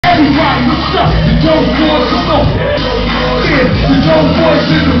Everybody, what's up? The dope boys, come on. Yeah, the dope boys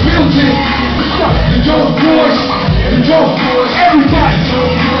in the building. What's up? The dope boys. The dope boys. Everybody.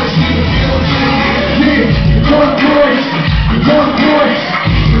 Yeah, the dope boys. The dope boys.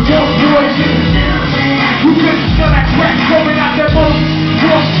 The dope boys in the building. You bitches smell that crack coming out that boat.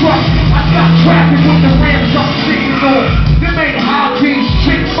 Cross truck. I stopped traffic with the Rams I'm sitting on. Them ain't high beams,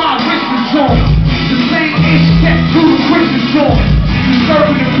 trick my wristles on. The same inch kept through the Christmas on.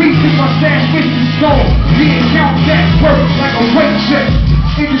 Disturbing the peace in my stash mission stone. Didn't count that work like a weight check.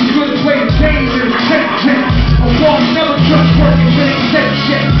 Niggas couldn't play the game in a check check. A wall never just working till they check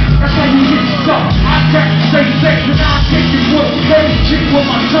check. That's how you get stuck. I crack the straight sex and I take it for the dirty chick with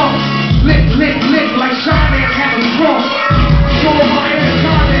my tongue. Lick, lick, lick like Sean and have a drum. Show my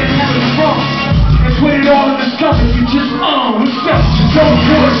anaconda and have a drum. And put it all in the stomach. You just what's up? The dope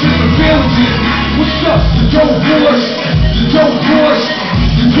boys in the building. What's up? The dope boys. The dope boys.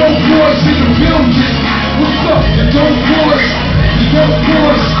 The dope boys in the building. What's up? The dope boys. The dope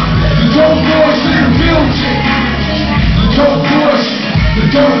boys. The dope boys in the building. The dope boys. The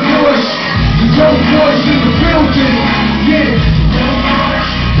dope boys. The dope boys in the building. Yeah.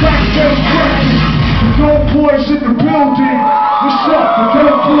 Black Day Breakfast. The dope boys in the building. What's up? The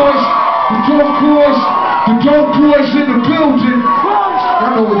dope boys. The dope boys. The dope boys in the building.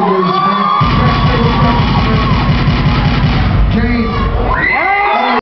 I know what it is, man.